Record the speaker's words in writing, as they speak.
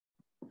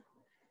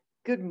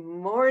Good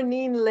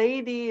morning,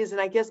 ladies.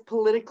 And I guess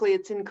politically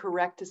it's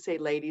incorrect to say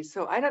ladies.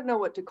 So I don't know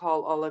what to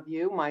call all of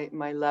you, my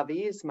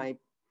lovies, my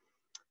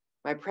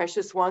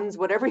precious ones,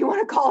 whatever you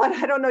want to call it.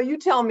 I don't know. You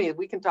tell me.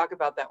 We can talk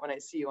about that when I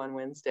see you on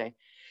Wednesday.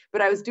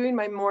 But I was doing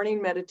my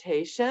morning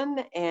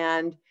meditation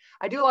and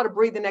I do a lot of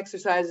breathing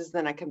exercises.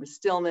 Then I come to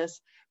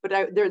stillness.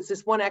 But there's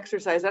this one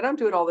exercise. I don't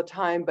do it all the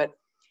time, but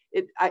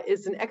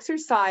it's an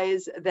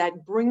exercise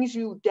that brings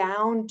you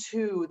down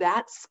to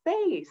that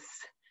space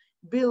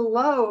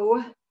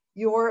below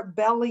your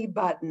belly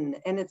button.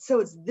 And it's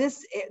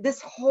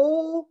this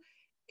whole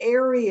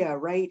area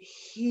right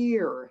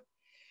here,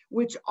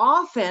 which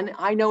often,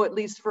 I know at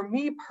least for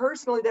me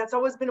personally, that's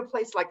always been a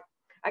place like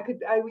I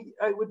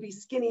would be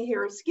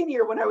skinnier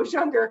when I was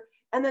younger,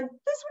 and then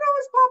this would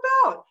always pop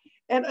out.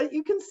 And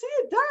you can see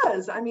it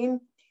does. I mean,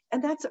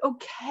 and that's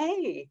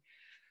okay.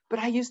 But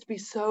I used to be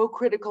so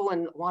critical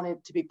and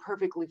wanted to be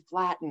perfectly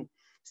flat and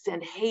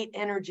send hate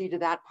energy to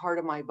that part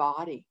of my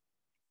body.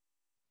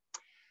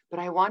 But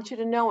I want you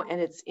to know,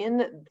 and it's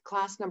in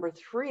class number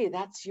 3,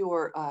 that's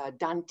your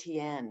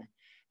Dantian.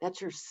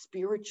 That's your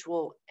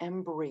spiritual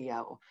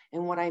embryo.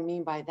 And what I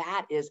mean by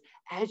that is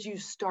as you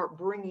start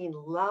bringing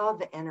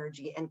love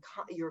energy and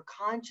your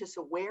conscious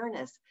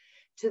awareness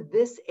to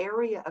this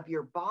area of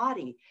your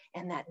body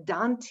and that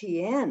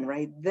Dantian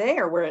right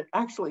there where it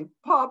actually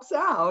pops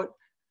out,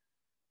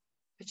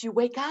 that you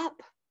wake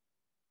up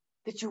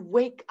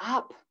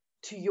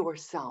to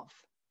yourself.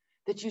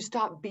 That you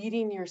stop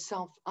beating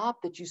yourself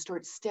up, that you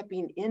start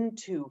stepping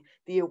into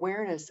the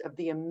awareness of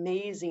the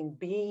amazing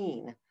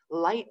being,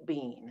 light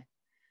being,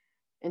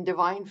 and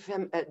divine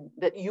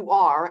that you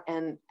are,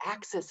 and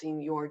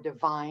accessing your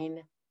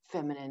divine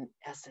feminine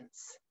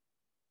essence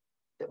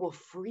that will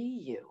free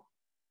you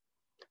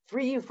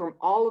from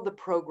all of the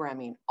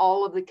programming,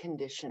 all of the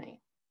conditioning.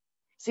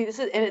 See,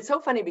 and it's so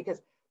funny because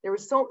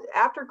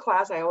after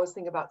class, I always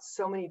think about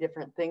so many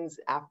different things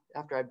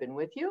after I've been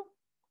with you.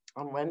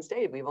 On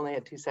Wednesday, we've only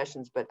had 2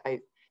 sessions, but I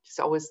just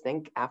always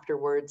think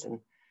afterwards. And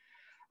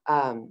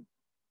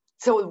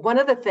so one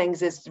of the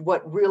things is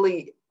what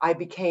really I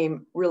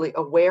became really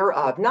aware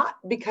of, not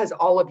because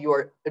all of you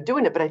are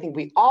doing it, but I think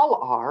we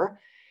all are,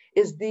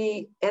 is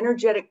the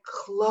energetic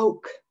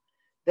cloak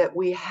that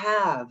we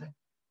have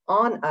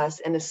on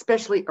us, and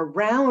especially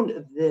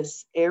around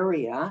this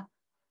area,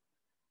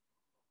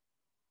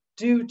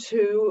 due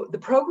to the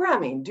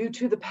programming, due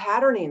to the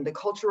patterning, the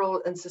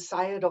cultural and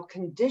societal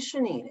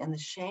conditioning, and the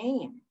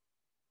shame.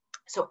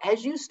 So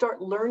as you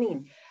start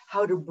learning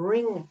how to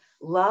bring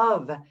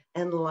love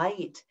and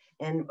light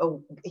and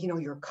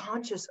your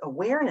conscious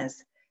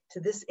awareness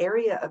to this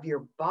area of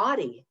your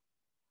body,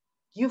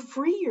 you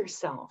free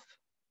yourself.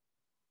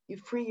 You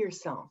free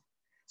yourself.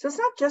 So it's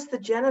not just the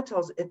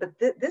genitals, but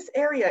this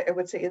area, I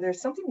would say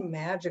there's something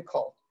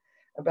magical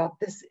about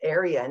this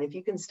area. And if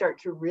you can start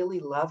to really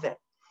love it.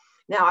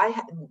 Now,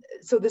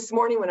 so this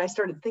morning when I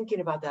started thinking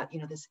about that,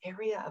 this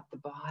area of the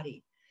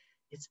body,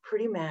 it's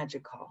pretty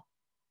magical.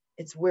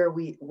 It's where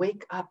we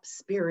wake up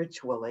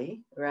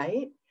spiritually,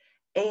 right?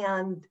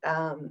 And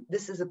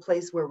this is a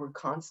place where we're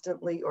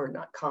constantly, or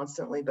not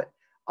constantly, but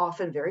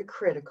often very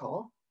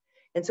critical.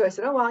 And so I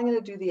said, oh, well, I'm going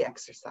to do the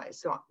exercise.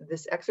 So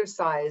this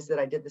exercise that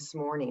I did this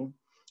morning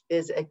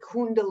is a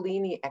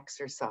Kundalini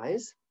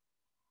exercise.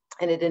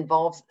 And it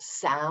involves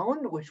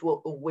sound, which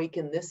will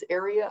awaken this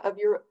area of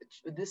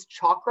this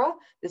chakra,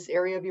 this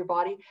area of your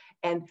body,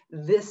 and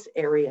this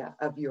area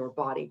of your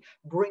body,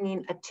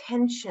 bringing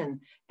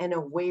attention and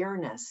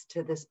awareness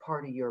to this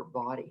part of your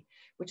body,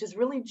 which is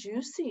really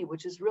juicy,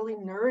 which is really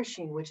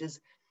nourishing, which is,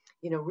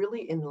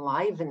 really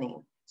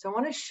enlivening. So I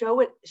want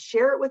to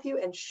share it with you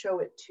and show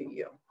it to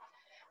you.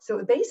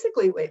 So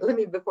basically,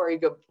 before I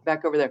go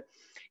back over there,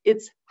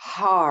 it's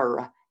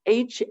har.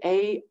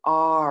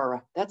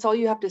 H-A-R. That's all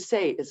you have to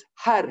say is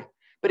har.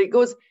 But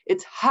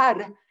it's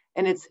har,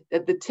 and it's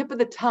at the tip of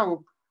the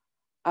tongue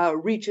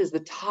reaches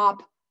the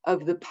top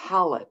of the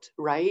palate,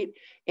 right?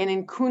 And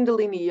in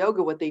Kundalini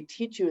Yoga, what they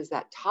teach you is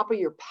that top of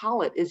your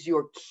palate is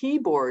your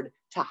keyboard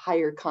to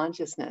higher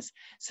consciousness.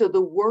 So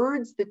the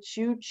words that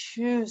you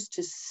choose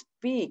to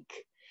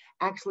speak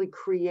actually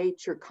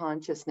create your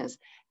consciousness.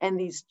 And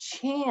these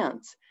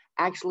chants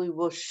actually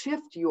will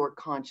shift your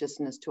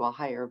consciousness to a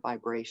higher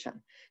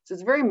vibration. So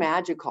it's very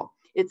magical.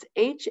 It's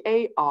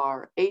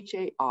H-A-R,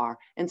 H-A-R.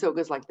 And so it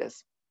goes like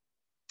this.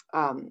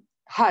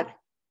 Hud,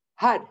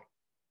 hud,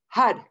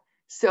 hud.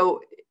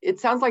 So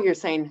it sounds like you're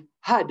saying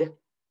hud,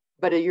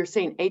 but you're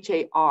saying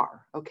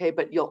H-A-R, okay?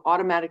 But your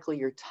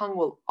tongue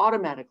will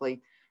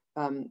automatically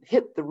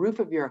hit the roof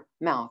of your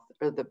mouth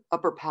or the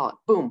upper palate.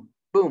 Boom,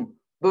 boom,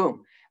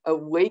 boom.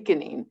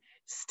 Awakening,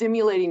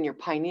 stimulating your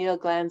pineal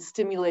gland,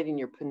 stimulating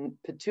your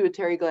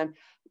pituitary gland,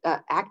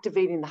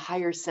 activating the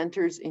higher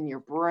centers in your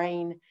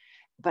brain,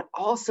 but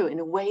also in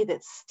a way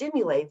that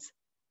stimulates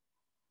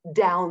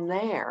down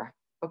there,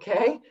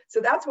 okay?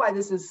 So that's why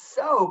this is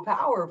so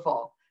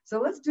powerful.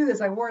 So let's do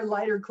this. I wore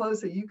lighter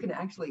clothes so you can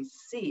actually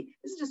see.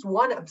 This is just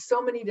one of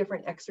so many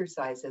different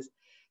exercises.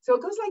 So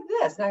it goes like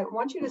this. And I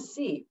want you to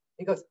see.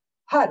 It goes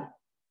hud,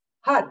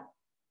 hud,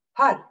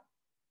 hud,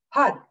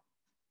 hud,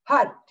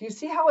 had. Do you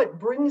see how it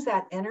brings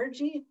that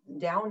energy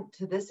down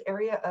to this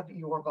area of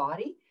your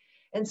body?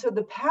 And so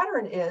the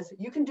pattern is,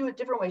 you can do it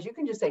different ways. You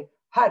can just say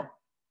had,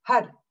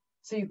 had.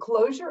 So you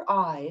close your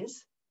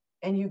eyes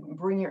and you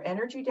bring your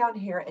energy down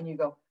here and you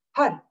go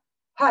had,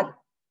 had,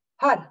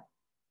 had,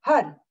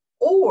 had.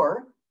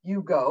 Or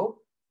you go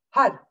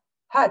had,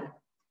 had,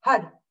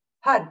 had,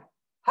 had,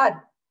 had,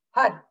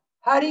 had,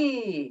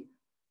 hari,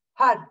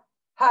 had,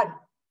 had,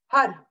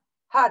 had,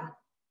 had,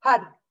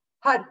 had,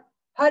 had,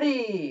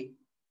 hari,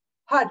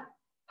 had,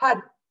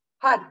 had,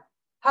 had,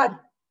 had,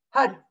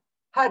 had,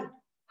 had,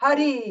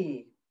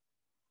 hari.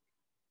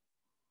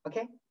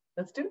 Okay,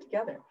 let's do it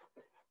together.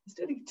 Let's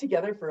do it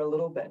together for a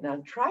little bit.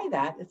 Now try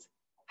that. It's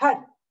had,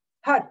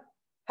 had,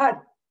 had,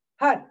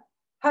 had,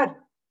 had,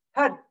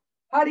 had,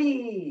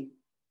 hari,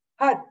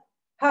 had,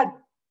 had,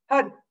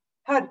 had,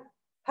 had,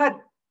 had,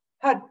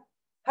 had,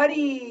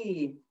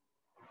 hari.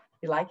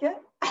 You like it?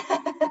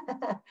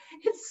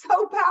 It's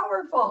so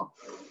powerful.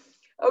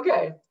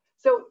 Okay,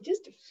 so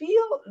just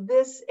feel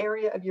this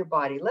area of your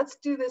body. Let's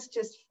do this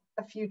just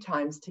a few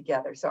times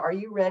together. So are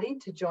you ready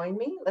to join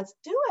me? Let's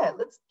do it.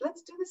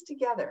 Let's do this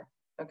together.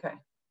 Okay.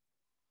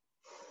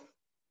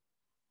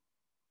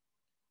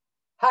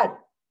 Had,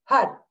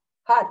 had,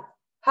 had,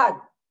 had,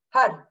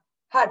 had,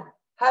 had,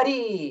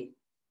 hari.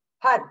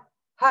 Had,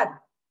 had,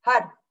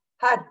 had,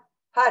 had,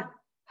 had,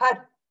 had,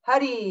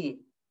 hari.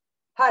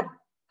 Had,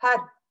 had,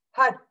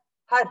 had,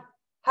 had,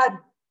 had,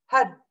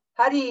 had,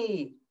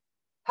 hari.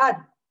 Had,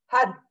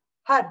 had,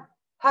 had,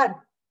 had,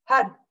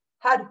 had,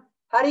 had,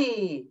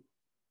 hari.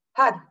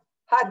 Had,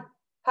 had,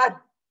 had,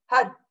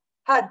 had,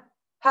 had,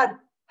 had,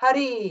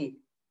 hari.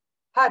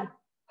 Had,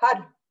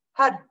 had,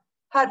 had,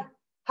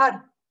 had, had,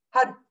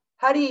 had,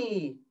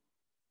 hari.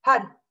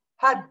 Had,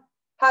 had,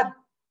 had,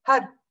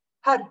 had,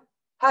 had,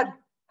 had,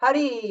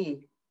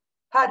 hari.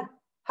 Had,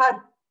 had,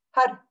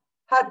 had,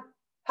 had,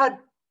 had,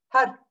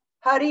 had,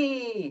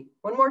 hari.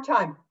 One more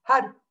time.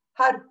 Had,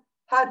 had,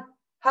 had,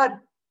 had,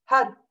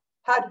 had,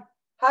 had,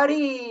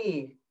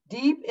 hari.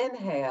 Deep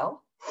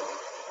inhale.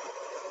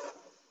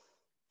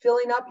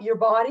 Filling up your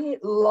body.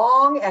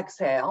 Long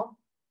exhale.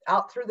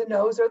 Out through the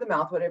nose or the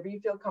mouth, whatever you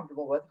feel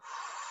comfortable with.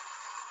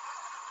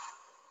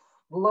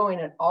 Blowing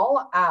it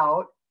all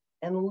out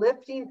and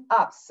lifting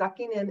up,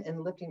 sucking in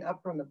and lifting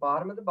up from the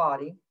bottom of the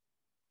body.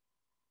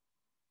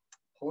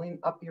 Pulling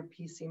up your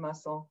PC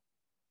muscle.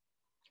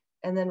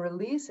 And then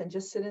release and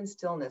just sit in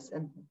stillness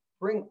and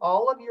bring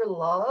all of your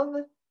love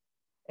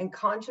and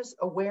conscious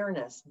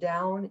awareness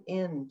down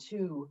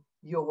into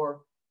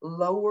your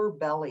lower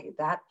belly,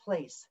 that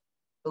place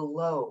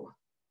below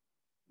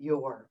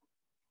your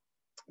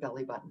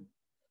belly button.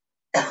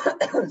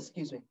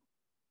 Excuse me.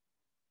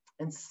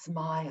 And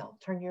smile.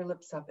 Turn your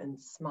lips up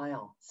and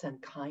smile.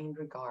 Send kind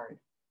regard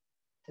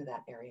to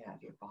that area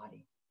of your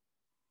body.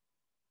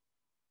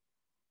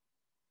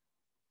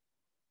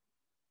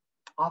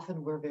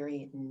 Often we're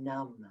very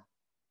numb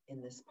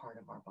in this part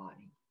of our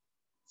body.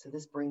 So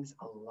this brings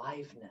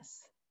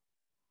aliveness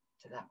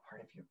to that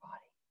part of your body.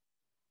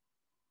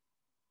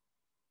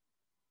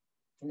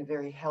 In a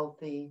very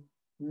healthy,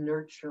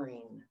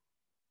 nurturing,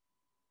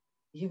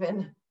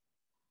 even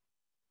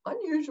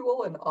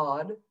unusual and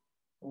odd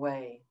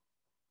way.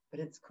 But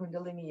it's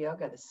Kundalini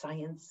Yoga, the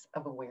science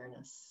of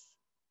awareness.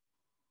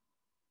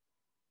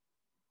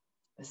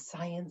 The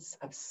science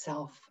of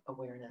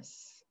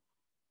self-awareness.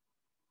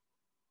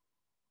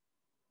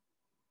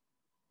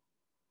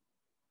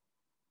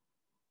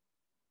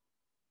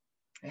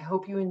 I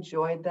hope you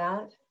enjoyed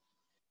that.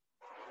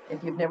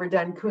 If you've never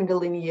done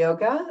Kundalini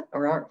Yoga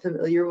or aren't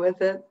familiar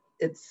with it,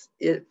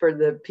 for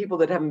the people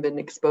that haven't been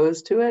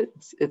exposed to it,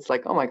 it's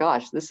like, oh my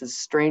gosh, this is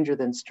stranger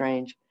than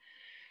strange.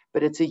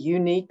 But it's a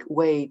unique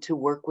way to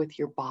work with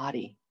your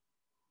body,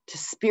 to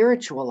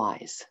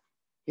spiritualize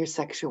your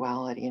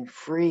sexuality and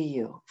free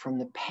you from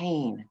the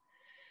pain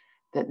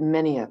that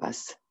many of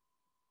us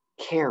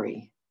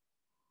carry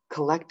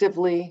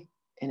collectively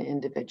and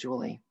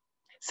individually.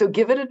 So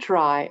give it a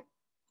try.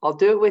 I'll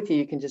do it with you.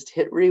 You can just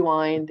hit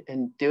rewind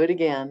and do it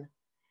again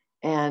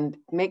and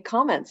make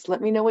comments.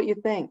 Let me know what you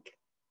think.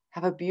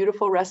 Have a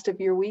beautiful rest of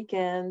your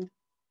weekend.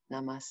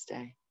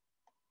 Namaste.